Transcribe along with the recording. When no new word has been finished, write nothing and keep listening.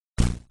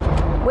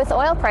With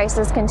oil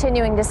prices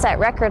continuing to set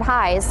record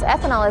highs,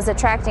 ethanol is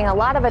attracting a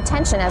lot of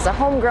attention as a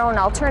homegrown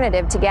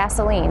alternative to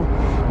gasoline.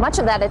 Much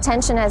of that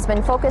attention has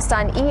been focused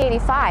on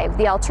E85,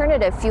 the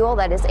alternative fuel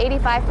that is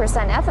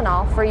 85%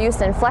 ethanol for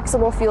use in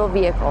flexible fuel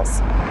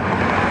vehicles.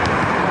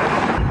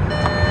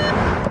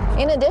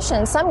 In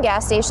addition, some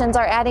gas stations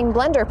are adding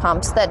blender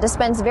pumps that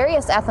dispense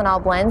various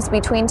ethanol blends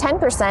between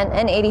 10%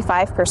 and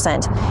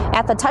 85%.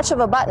 At the touch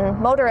of a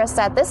button, motorists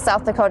at this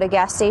South Dakota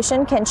gas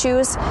station can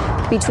choose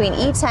between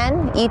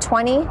E10,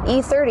 E20,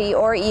 E30,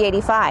 or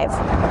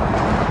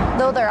E85.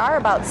 Though there are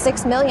about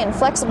 6 million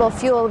flexible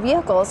fuel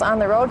vehicles on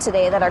the road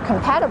today that are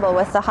compatible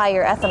with the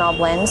higher ethanol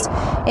blends,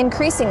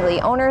 increasingly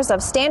owners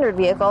of standard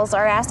vehicles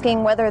are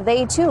asking whether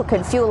they too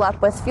could fuel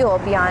up with fuel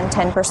beyond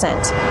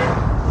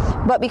 10%.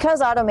 But because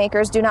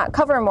automakers do not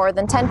cover more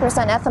than 10%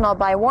 ethanol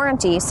by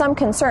warranty, some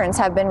concerns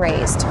have been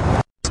raised.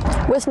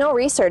 With no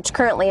research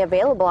currently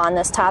available on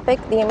this topic,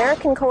 the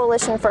American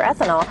Coalition for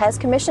Ethanol has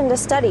commissioned a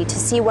study to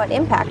see what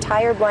impact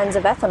higher blends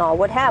of ethanol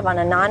would have on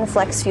a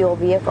non-flex fuel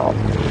vehicle.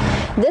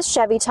 This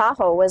Chevy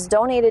Tahoe was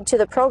donated to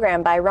the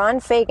program by Ron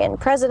Fagan,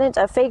 president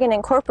of Fagan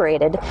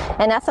Incorporated,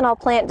 an ethanol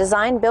plant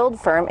design-build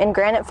firm in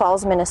Granite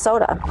Falls,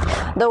 Minnesota.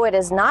 Though it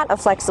is not a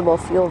flexible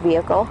fuel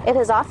vehicle, it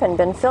has often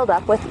been filled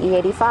up with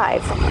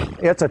E85.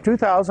 It's a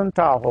 2000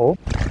 Tahoe,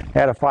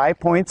 had a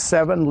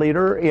 5.7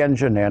 liter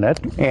engine in it,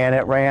 and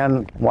it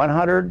ran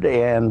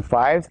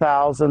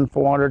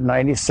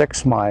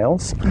 105,496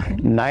 miles.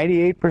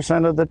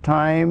 98% of the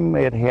time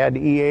it had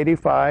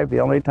E85. The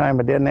only time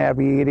it didn't have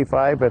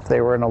E85 if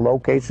they were in a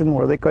location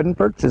where they couldn't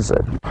purchase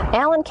it.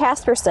 Alan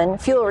Casperson,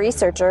 fuel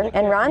researcher,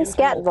 and Ron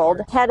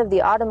Skatvold, head of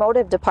the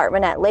automotive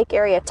department at Lake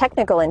Area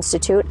Technical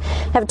Institute,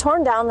 have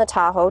torn down the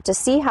Tahoe to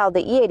see how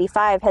the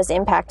E85 has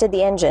impacted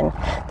the engine.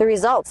 The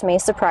results may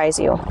surprise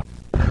you.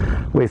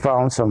 We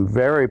found some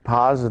very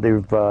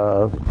positive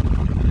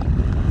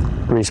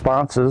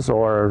responses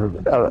or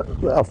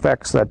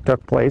effects that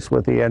took place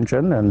with the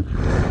engine, and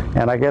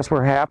I guess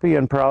we're happy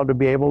and proud to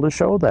be able to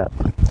show that.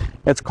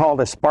 It's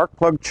called a spark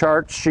plug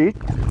chart sheet,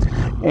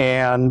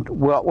 and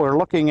what we're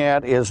looking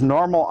at is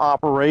normal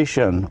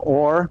operation,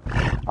 or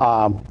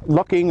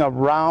looking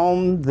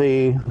around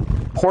the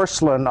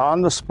porcelain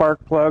on the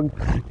spark plug.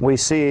 We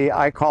see,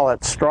 I call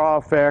it straw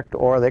effect,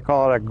 or they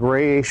call it a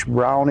grayish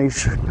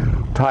brownish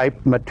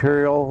type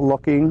material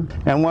looking.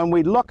 And when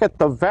we look at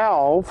the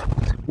valve,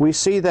 we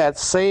see that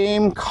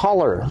same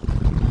color.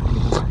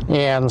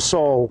 And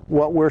so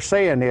what we're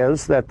saying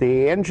is that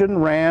the engine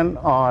ran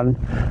on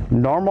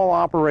normal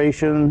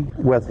operation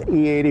with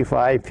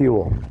E85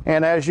 fuel.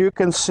 And as you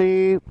can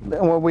see,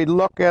 when we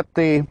look at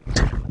the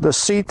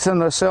seats in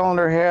the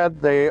cylinder head,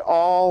 they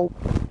all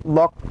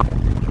look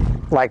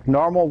like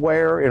normal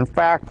wear. In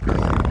fact,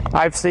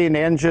 I've seen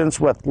engines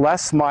with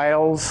less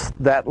miles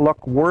that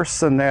look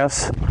worse than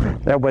this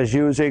that was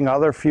using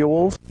other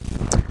fuels.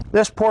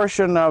 This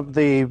portion of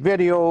the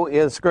video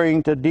is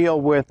going to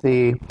deal with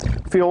the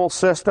fuel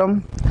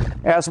system.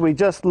 As we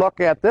just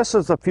look at, this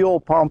is the fuel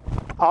pump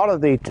out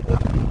of the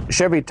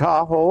Chevy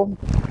Tahoe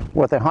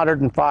with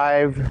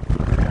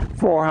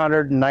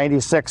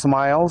 105,496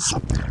 miles.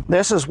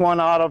 This is one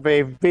out of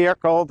a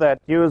vehicle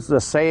that used the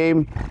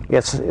same,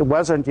 it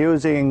wasn't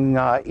using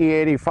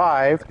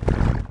E85,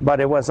 but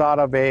it was out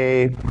of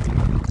a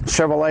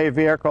Chevrolet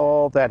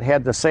vehicle that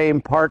had the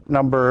same part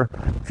number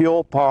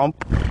fuel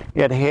pump.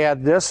 It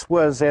had, this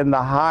was in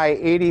the high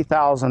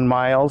 80,000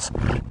 miles.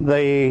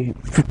 The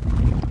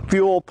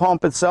fuel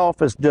pump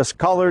itself is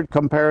discolored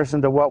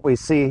comparison to what we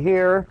see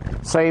here,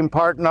 same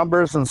part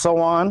numbers and so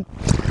on.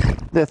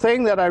 The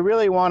thing that I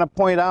really want to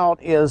point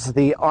out is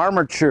the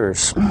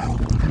armatures.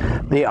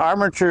 The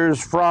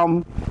armatures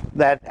from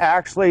that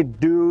actually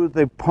do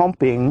the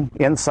pumping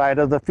inside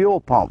of the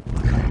fuel pump.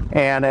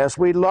 And as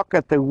we look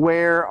at the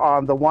wear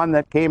on the one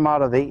that came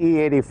out of the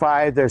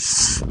E85,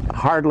 there's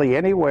hardly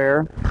any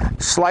wear,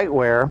 slight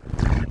wear.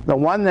 The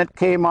one that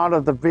came out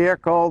of the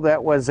vehicle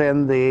that was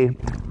in the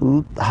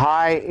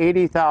high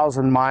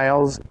 80,000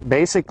 miles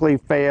basically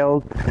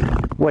failed,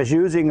 was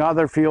using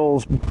other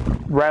fuels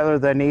rather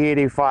than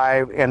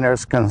E85, and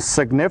there's a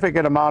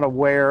significant amount of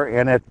wear,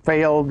 and it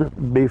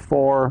failed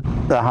before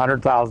the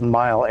 100,000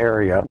 mile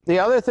area. The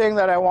other thing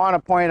that I want to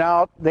point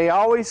out, they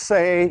always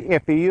say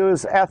if you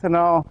use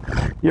ethanol,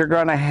 you're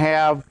going to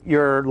have,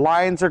 your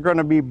lines are going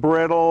to be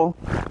brittle,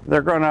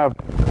 they're going to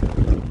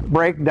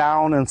break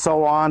down and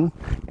so on,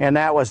 and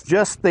that was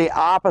just the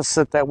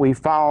opposite that we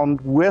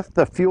found with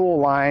the fuel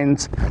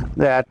lines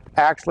that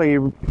actually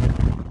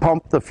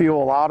pumped the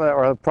fuel out of,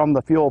 or from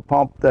the fuel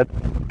pump that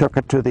took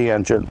it to the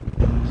engine.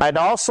 I'd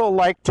also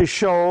like to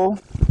show,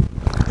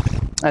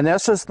 and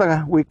this is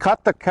we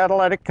cut the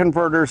catalytic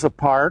converters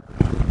apart,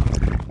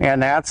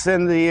 and that's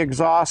in the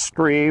exhaust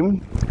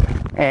stream,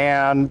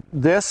 and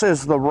this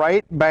is the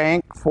right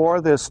bank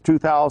for this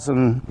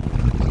 2000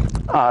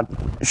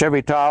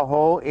 Chevy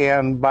Tahoe,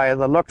 and by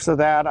the looks of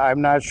that,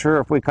 I'm not sure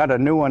if we cut a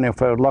new one if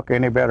it would look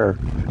any better.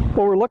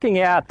 What we're looking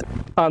at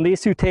on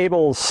these two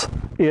tables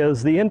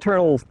is the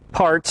internal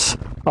parts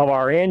of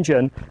our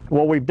engine.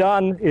 What we've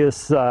done is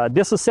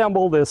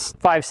disassemble this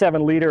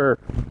 5.7 liter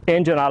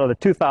engine out of the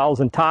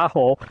 2000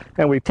 Tahoe,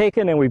 and we've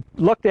taken and we've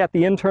looked at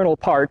the internal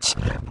parts,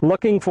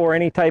 looking for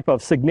any type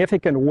of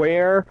significant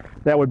wear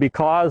that would be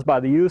caused by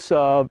the use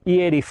of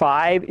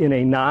E85 in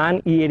a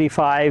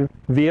non-E85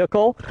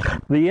 vehicle.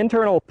 The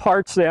internal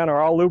parts then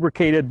are all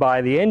lubricated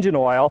by the engine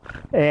oil,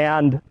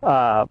 and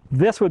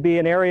this would be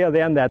an area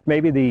then that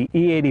maybe the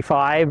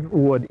E85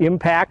 would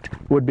impact,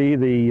 would be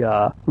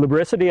the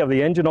lubricity of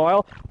the engine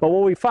oil. But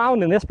what we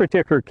found in this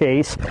particular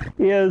case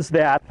is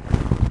that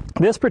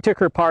this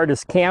particular part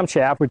is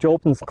camshaft, which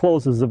opens and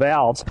closes the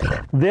valves.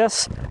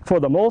 This, for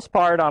the most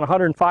part, on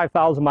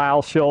 105,000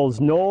 miles, shows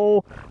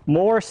no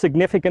more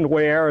significant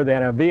wear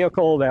than a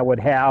vehicle that would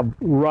have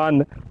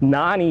run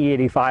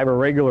non-E85 or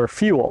regular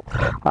fuel.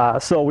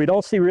 So we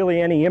don't see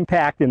really any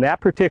impact in that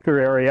particular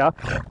area.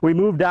 We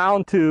move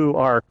down to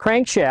our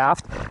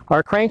crankshaft.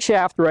 Our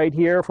crankshaft right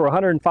here for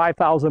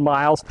 105,000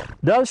 miles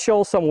does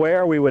show some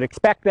wear. We would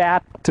expect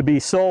that to be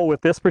so with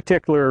this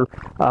particular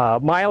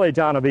mileage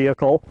on a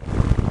vehicle.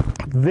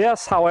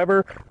 This,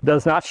 however,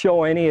 does not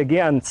show any,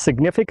 again,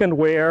 significant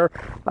wear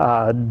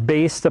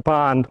based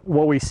upon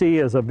what we see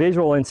as a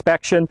visual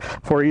inspection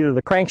for either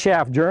the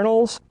crankshaft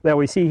journals that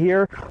we see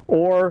here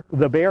or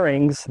the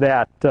bearings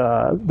that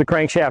the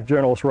crankshaft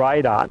journals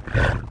ride on.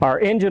 Our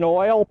engine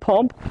oil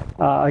pump,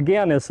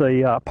 again, is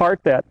the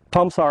part that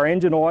pumps our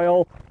engine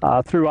oil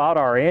throughout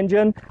our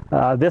engine.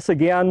 This,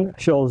 again,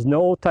 shows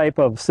no type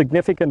of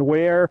significant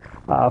wear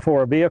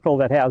for a vehicle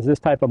that has this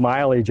type of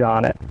mileage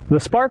on it. The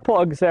spark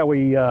plugs that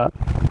we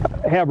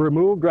have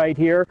removed right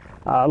here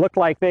look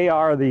like they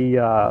are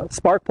the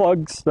spark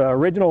plugs, the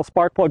original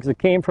spark plugs that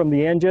came from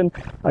the engine.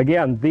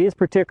 Again, these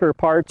particular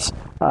parts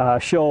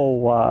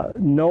show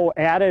no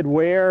added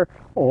wear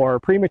or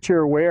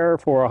premature wear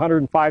for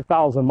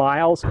 105,000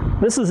 miles.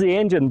 This is the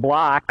engine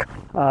block.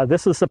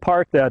 This is the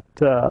part that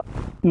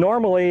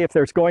normally, if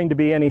there's going to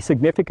be any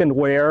significant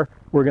wear,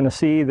 we're going to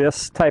see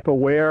this type of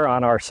wear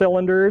on our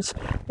cylinders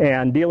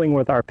and dealing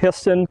with our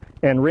piston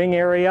and ring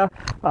area.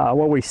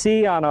 What we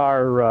see on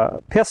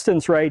our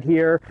pistons right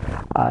here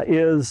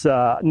is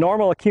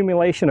normal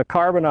accumulation of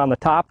carbon on the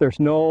top. There's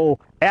no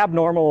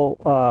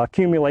abnormal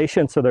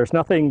accumulation, so there's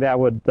nothing that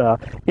would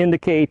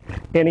indicate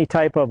any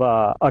type of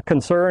a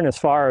concern as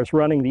far as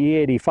running the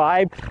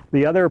E85.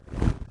 The other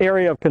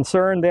area of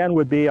concern then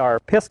would be our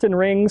piston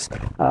rings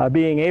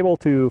being able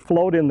to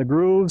float in the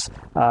grooves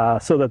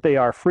so that they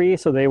are free,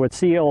 so they would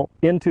seal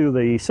into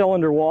the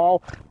cylinder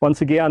wall.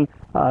 Once again,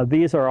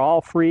 these are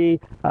all free,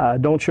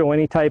 don't show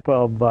any type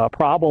of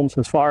problems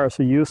as far as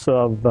the use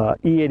of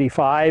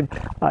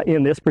E85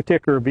 in this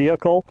particular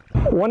vehicle.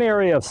 One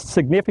area of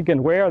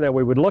significant wear that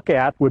we would look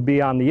at would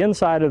be on the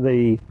inside of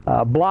the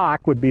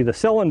block would be the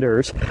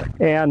cylinders,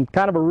 and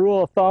kind of a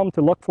rule of thumb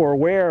to look for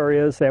wear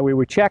is that we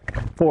would check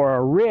for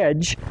a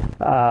ridge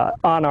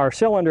on our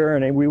cylinder,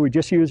 and we would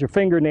just use your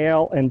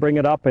fingernail and bring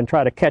it up and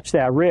try to catch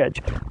that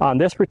ridge. On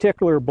this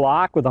particular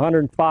block with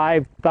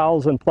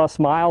 105,000 plus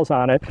miles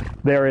on it,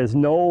 there is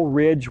no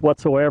ridge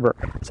whatsoever.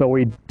 So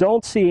we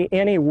don't see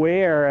any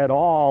wear at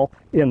all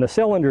in the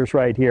cylinders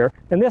right here,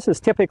 and this is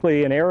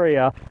typically an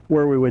area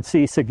where we would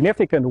see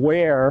significant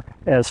wear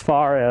as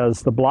far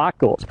as the block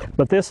goes.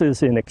 But this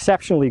is in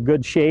exceptionally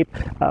good shape,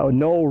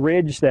 no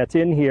ridge that's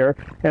in here.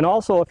 And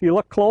also, if you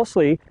look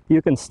closely,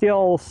 you can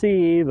still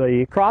see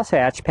the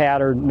crosshatch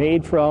pattern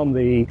made from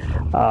the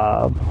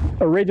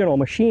original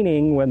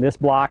machining when this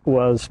block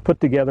was put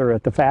together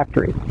at the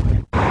factory.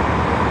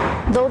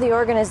 Though the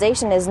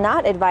organization is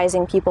not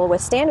advising people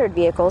with standard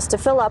vehicles to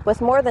fill up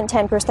with more than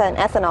 10%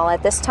 ethanol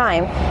at this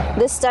time,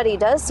 this study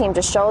does seem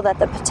to show that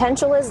the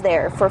potential is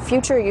there for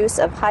future use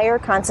of higher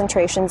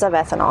concentrations of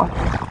ethanol.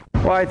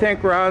 Well, I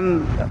think,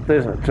 Ron,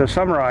 to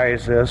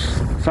summarize this,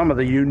 some of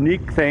the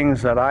unique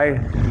things that I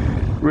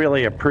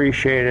really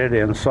appreciated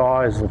and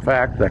saw is the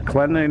fact that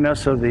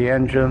cleanliness of the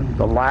engine,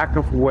 the lack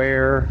of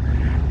wear,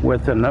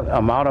 with the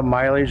amount of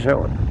mileage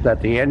that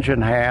the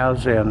engine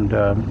has, and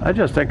I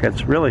just think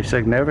it's really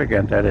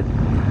significant that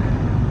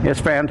it's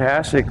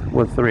fantastic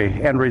with the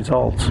end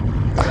results.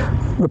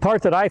 The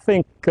part that I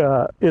think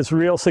is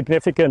real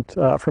significant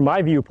from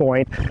my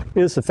viewpoint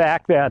is the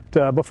fact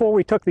that before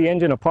we took the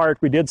engine apart,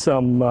 we did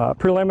some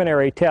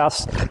preliminary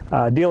tests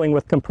dealing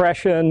with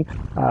compression.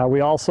 We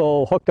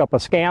also hooked up a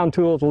scan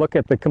tool to look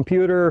at the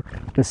computer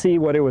to see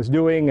what it was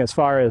doing as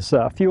far as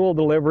fuel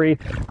delivery.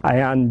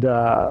 And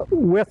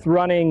with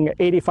running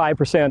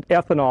 85%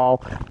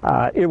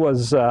 ethanol, it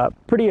was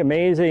pretty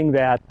amazing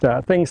that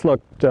things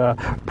looked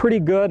pretty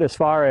good as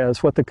far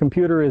as what the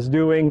computer is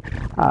doing.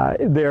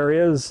 There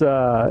is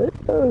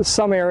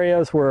some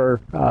areas where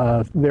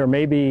there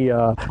may be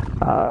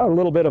a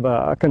little bit of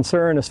a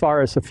concern as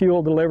far as the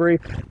fuel delivery,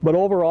 but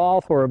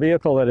overall for a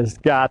vehicle that has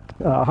got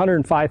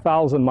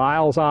 105,000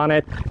 miles on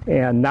it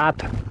and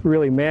not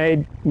really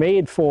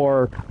made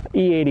for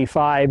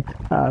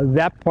E85,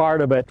 that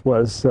part of it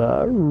was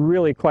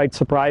really quite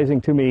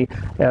surprising to me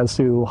as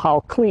to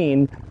how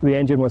clean the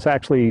engine was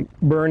actually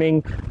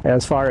burning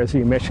as far as the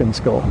emissions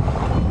go.